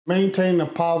Maintaining a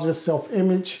positive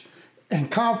self-image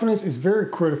and confidence is very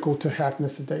critical to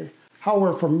happiness today.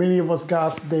 However, for many of us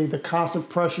guys today, the constant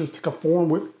pressures to conform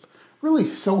with really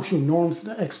social norms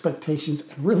and expectations,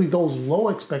 and really those low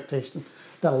expectations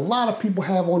that a lot of people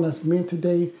have on us men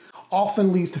today,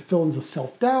 often leads to feelings of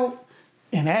self-doubt,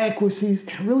 inadequacies,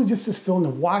 and really just this feeling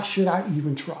of why should I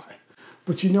even try?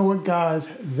 But you know what,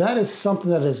 guys? That is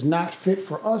something that is not fit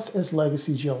for us as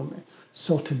legacy gentlemen.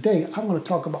 So today, I'm going to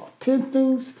talk about 10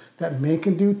 things that men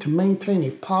can do to maintain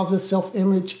a positive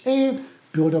self-image and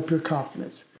build up your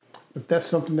confidence. If that's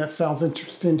something that sounds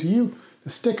interesting to you,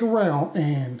 then stick around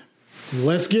and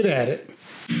let's get at it.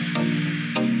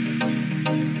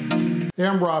 Hey,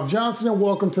 I'm Rob Johnson and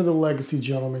welcome to the Legacy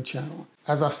Gentleman channel.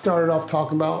 As I started off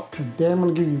talking about, today I'm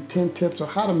going to give you 10 tips on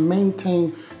how to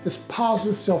maintain this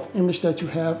positive self-image that you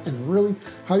have and really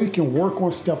how you can work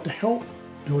on stuff to help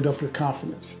build up your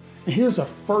confidence. And here's the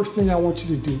first thing I want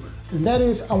you to do, and that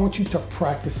is I want you to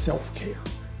practice self-care.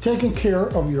 Taking care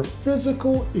of your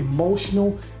physical,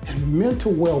 emotional, and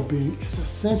mental well-being is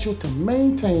essential to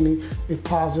maintaining a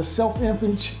positive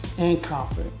self-image and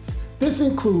confidence. This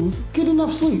includes getting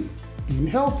enough sleep, eating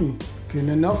healthy, getting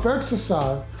enough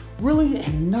exercise, really,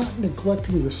 and not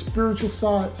neglecting your spiritual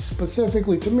side.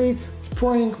 Specifically to me, it's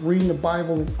praying, reading the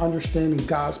Bible, and understanding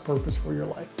God's purpose for your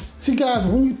life. See guys,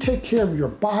 when you take care of your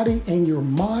body and your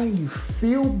mind, you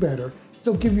feel better.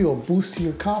 It'll give you a boost to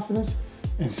your confidence.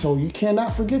 And so you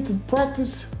cannot forget to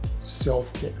practice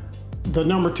self-care. The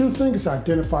number 2 thing is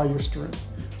identify your strengths.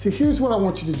 See, here's what I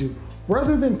want you to do.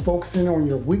 Rather than focusing on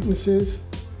your weaknesses,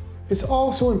 it's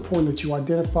also important that you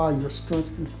identify your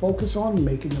strengths and focus on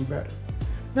making them better.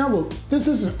 Now look, this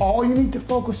isn't all you need to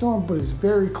focus on, but it's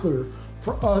very clear.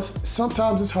 For us,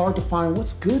 sometimes it's hard to find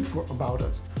what's good about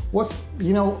us, what's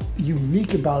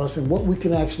unique about us and what we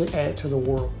can actually add to the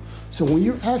world. So when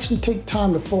you actually take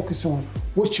time to focus on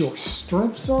what your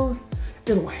strengths are,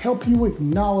 it'll help you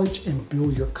acknowledge and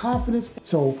build your confidence.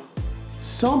 So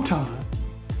sometime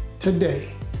today,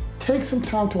 take some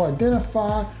time to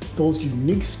identify those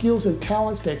unique skills and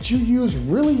talents that you use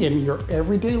really in your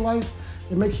everyday life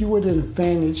and make you an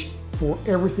advantage for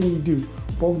everything you do,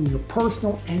 both in your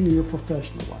personal and in your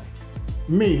professional life.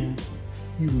 Men,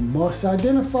 you must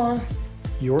identify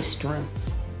your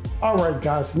strengths. All right,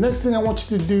 guys, the next thing I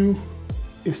want you to do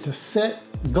is to set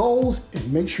goals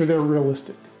and make sure they're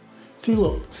realistic. See,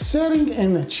 look, setting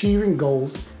and achieving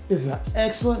goals is an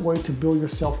excellent way to build your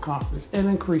self-confidence and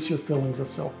increase your feelings of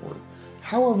self-worth.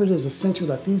 However, it is essential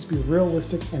that these be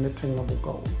realistic and attainable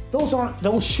goals.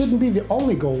 Those shouldn't be the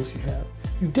only goals you have.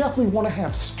 You definitely want to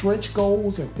have stretch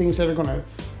goals and things that are going to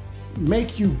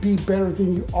make you be better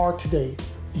than you are today.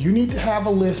 You need to have a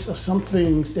list of some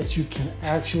things that you can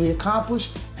actually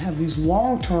accomplish and have these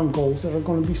long-term goals that are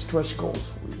going to be stretch goals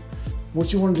for you.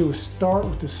 What you want to do is start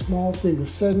with the small thing of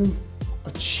setting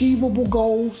achievable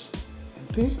goals and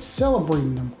then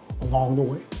celebrating them along the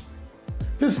way.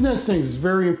 This next thing is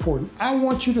very important. I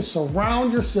want you to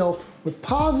surround yourself with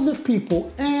positive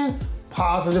people and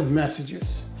positive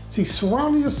messages. See,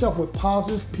 surrounding yourself with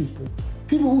positive people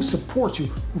who support you,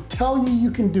 who tell you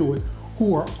you can do it,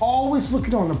 who are always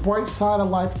looking on the bright side of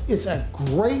life, is a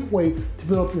great way to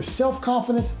build up your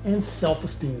self-confidence and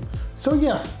self-esteem. So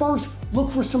yeah, first, look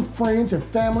for some friends and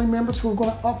family members who are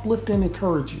going to uplift and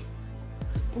encourage you.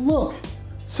 But look,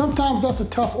 sometimes that's a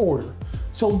tough order.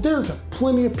 So there's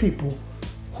plenty of people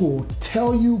who will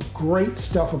tell you great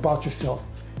stuff about yourself.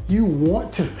 You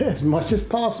want to, as much as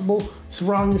possible,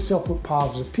 surround yourself with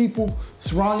positive people.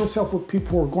 Surround yourself with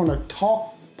people who are going to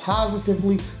talk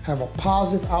positively, have a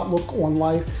positive outlook on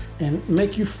life, and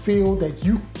make you feel that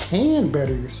you can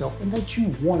better yourself and that you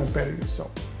want to better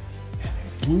yourself.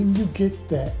 And when you get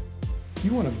that,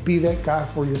 you want to be that guy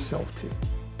for yourself too.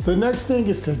 The next thing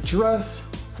is to dress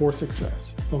for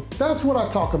success. Look, that's what I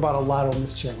talk about a lot on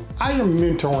this channel. I am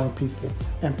mentoring people,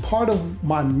 and part of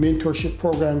my mentorship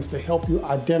program is to help you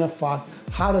identify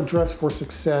how to dress for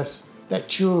success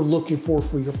that you're looking for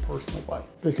your personal life.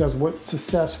 Because what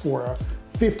success for a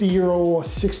 50-year-old or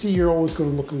 60-year-old is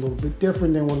going to look a little bit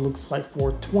different than what it looks like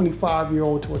for a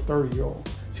 25-year-old to a 30-year-old.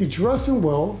 See, dressing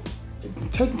well,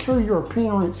 taking care of your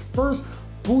appearance first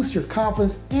boosts your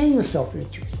confidence and your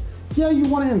self-interest. Yeah, you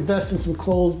want to invest in some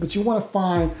clothes, but you want to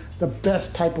find the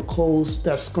best type of clothes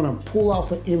that's going to pull out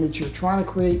the image you're trying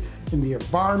to create in the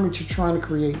environment you're trying to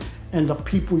create and the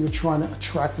people you're trying to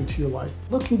attract into your life.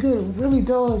 Looking good, it really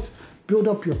does build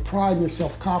up your pride and your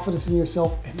self-confidence in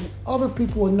yourself, and then other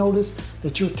people will notice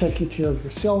that you're taking care of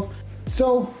yourself.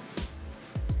 So,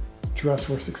 dress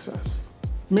for success.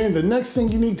 Man, the next thing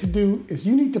you need to do is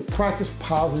you need to practice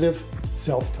positive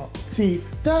self-talk. See,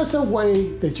 that's a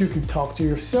way that you can talk to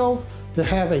yourself to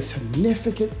have a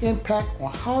significant impact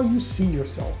on how you see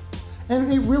yourself.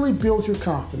 And it really builds your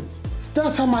confidence. So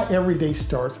that's how my everyday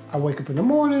starts. I wake up in the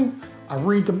morning, I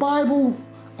read the Bible,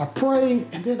 I pray,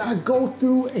 and then I go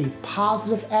through a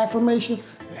positive affirmation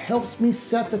that helps me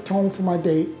set the tone for my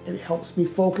day, and it helps me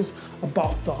focus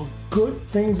about the good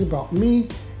things about me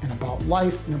and about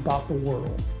life and about the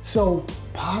world. So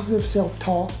positive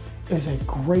self-talk is a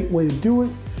great way to do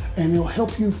it, and it'll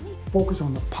help you focus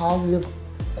on the positive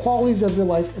qualities of your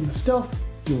life and the stuff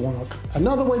you want to.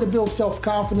 Another way to build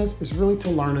self-confidence is really to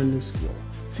learn a new skill.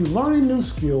 See, learning new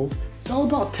skills is all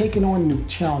about taking on new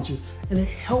challenges, and it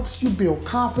helps you build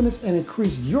confidence and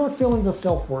increase your feelings of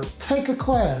self-worth. Take a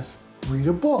class, read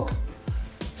a book,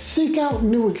 seek out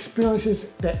new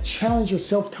experiences that challenge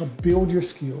yourself to build your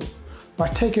skills. By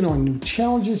taking on new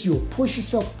challenges, you'll push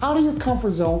yourself out of your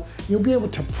comfort zone. You'll be able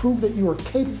to prove that you are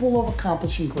capable of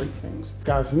accomplishing great things.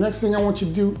 Guys, the next thing I want you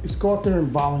to do is go out there and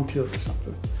volunteer for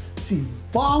something. See,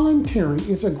 volunteering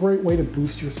is a great way to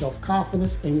boost your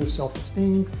self-confidence and your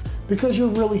self-esteem because you're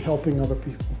really helping other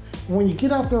people. And when you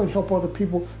get out there and help other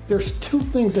people, there's two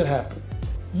things that happen.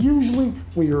 Usually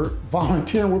when you're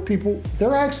volunteering with people,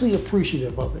 they're actually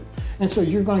appreciative of it. And so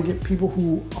you're gonna get people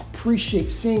who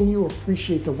appreciate seeing you,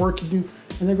 appreciate the work you do,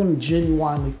 and they're gonna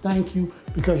genuinely thank you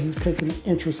because you've taken an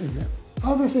interest in them.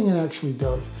 Other thing it actually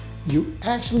does, you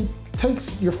actually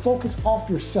takes your focus off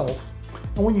yourself.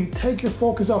 And when you take your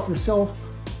focus off yourself,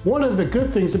 one of the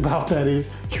good things about that is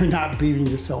you're not beating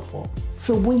yourself up.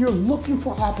 So when you're looking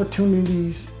for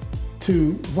opportunities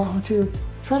to volunteer,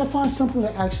 try to find something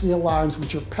that actually aligns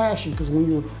with your passion, because when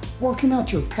you're working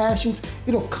out your passions,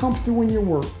 it'll come through in your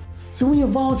work. So when you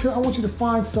volunteer, I want you to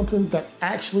find something that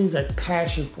actually is a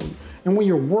passion for you. And when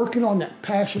you're working on that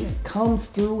passion, it comes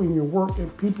through in your work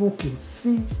and people can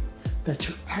see that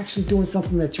you're actually doing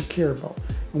something that you care about.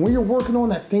 And when you're working on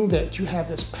that thing that you have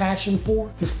this passion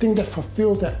for, this thing that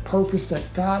fulfills that purpose that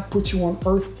God put you on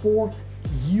earth for,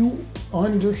 you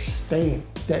understand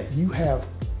that you have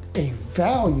a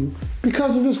value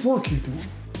because of this work you're doing.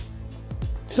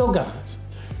 So guys,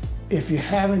 if you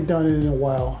haven't done it in a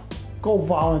while, go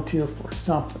volunteer for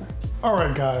something. All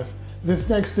right guys, this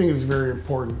next thing is very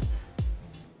important.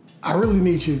 I really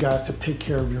need you guys to take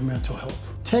care of your mental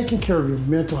health. Taking care of your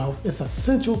mental health is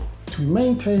essential to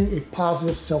maintaining a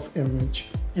positive self-image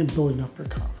and building up your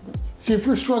confidence. See, if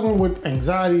you're struggling with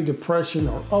anxiety, depression,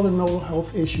 or other mental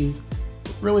health issues,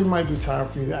 it really might be time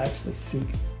for you to actually seek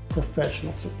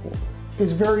professional support.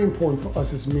 It's very important for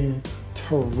us as men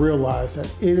to realize that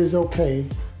it is okay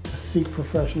to seek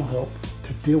professional help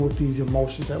to deal with these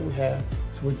emotions that we have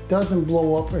so it doesn't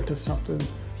blow up into something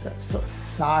that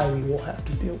society will have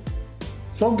to deal with.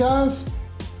 So guys,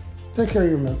 take care of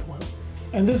your mental health.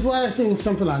 And this last thing is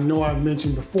something I know I've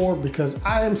mentioned before because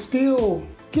I am still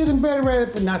getting better at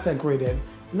it, but not that great at it.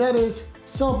 And that is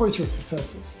celebrate your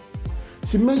successes.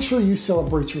 See, make sure you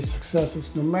celebrate your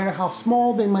successes no matter how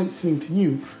small they might seem to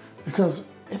you, because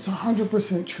it's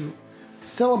 100% true.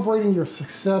 Celebrating your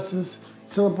successes,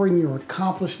 celebrating your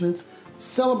accomplishments,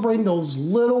 celebrating those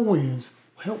little wins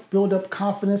will help build up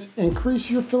confidence and increase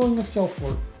your feeling of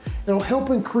self-worth. It'll help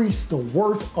increase the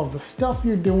worth of the stuff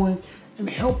you're doing and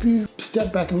help you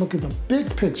step back and look at the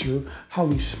big picture, how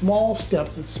these small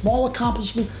steps and small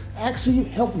accomplishments actually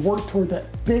help work toward that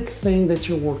big thing that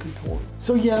you're working toward.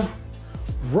 So yeah,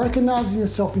 recognizing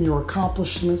yourself and your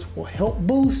accomplishments will help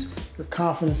boost your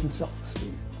confidence and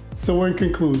self-esteem. So in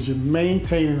conclusion,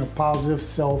 maintaining a positive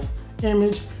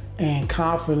self-image and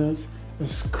confidence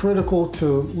is critical to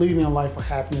leading a life of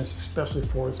happiness, especially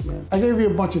for us men. I gave you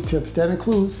a bunch of tips that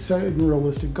include setting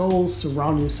realistic goals,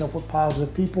 surrounding yourself with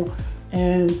positive people,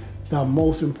 and the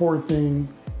most important thing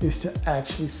is to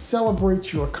actually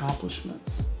celebrate your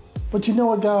accomplishments. But you know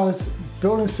what, guys?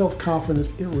 Building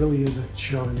self-confidence, it really is a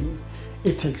journey.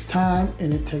 It takes time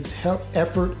and it takes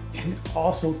effort, and it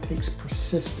also takes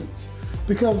persistence.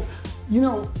 Because, you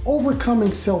know,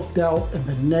 overcoming self-doubt and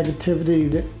the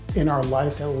negativity that in our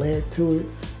lives that led to it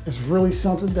is really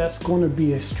something that's going to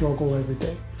be a struggle every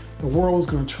day. The world is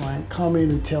going to try and come in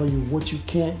and tell you what you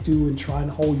can't do and try and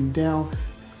hold you down.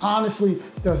 Honestly,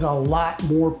 there's a lot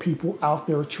more people out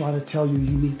there trying to tell you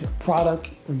you need their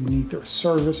product or you need their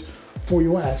service before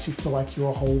you actually feel like you're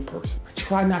a whole person. I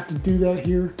try not to do that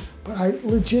here, but I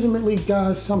legitimately,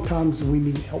 guys, sometimes we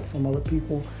need help from other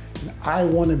people, and I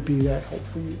want to be that help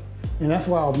for you. And that's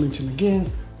why I'll mention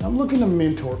again, I'm looking to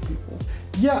mentor people.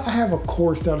 Yeah, I have a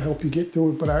course that'll help you get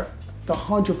through it, but the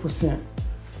 100%,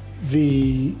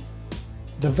 the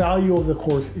value of the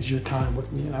course is your time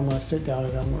with me, and I'm going to sit down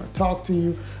and I'm going to talk to you,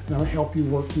 and I'm going to help you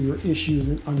work through your issues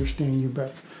and understand you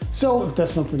better. So if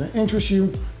that's something that interests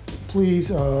you,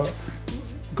 please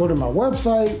go to my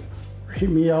website, or hit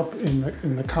me up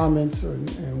in the comments,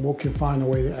 and we can find a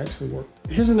way to actually work.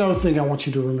 Here's another thing I want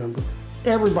you to remember.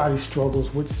 Everybody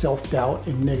struggles with self-doubt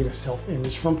and negative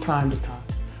self-image from time to time,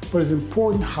 but it's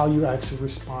important how you actually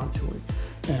respond to it.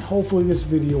 And hopefully this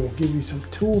video will give you some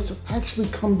tools to actually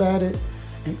combat it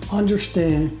and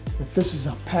understand that this is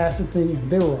a passing thing and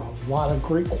there are a lot of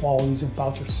great qualities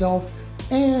about yourself.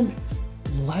 And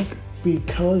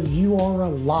because you are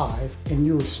alive and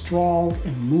you're strong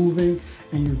and moving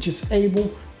and you're just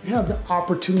able, you have the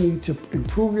opportunity to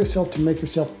improve yourself, to make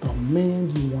yourself the man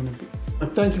you want to be.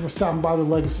 And thank you for stopping by the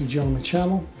Legacy Gentleman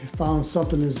channel. If you found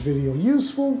something in this video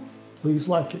useful, please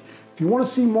like it. If you want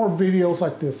to see more videos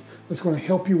like this that's going to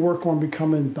help you work on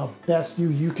becoming the best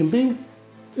you can be,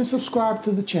 then subscribe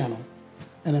to the channel.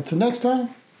 And until next time,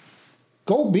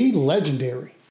 go be legendary.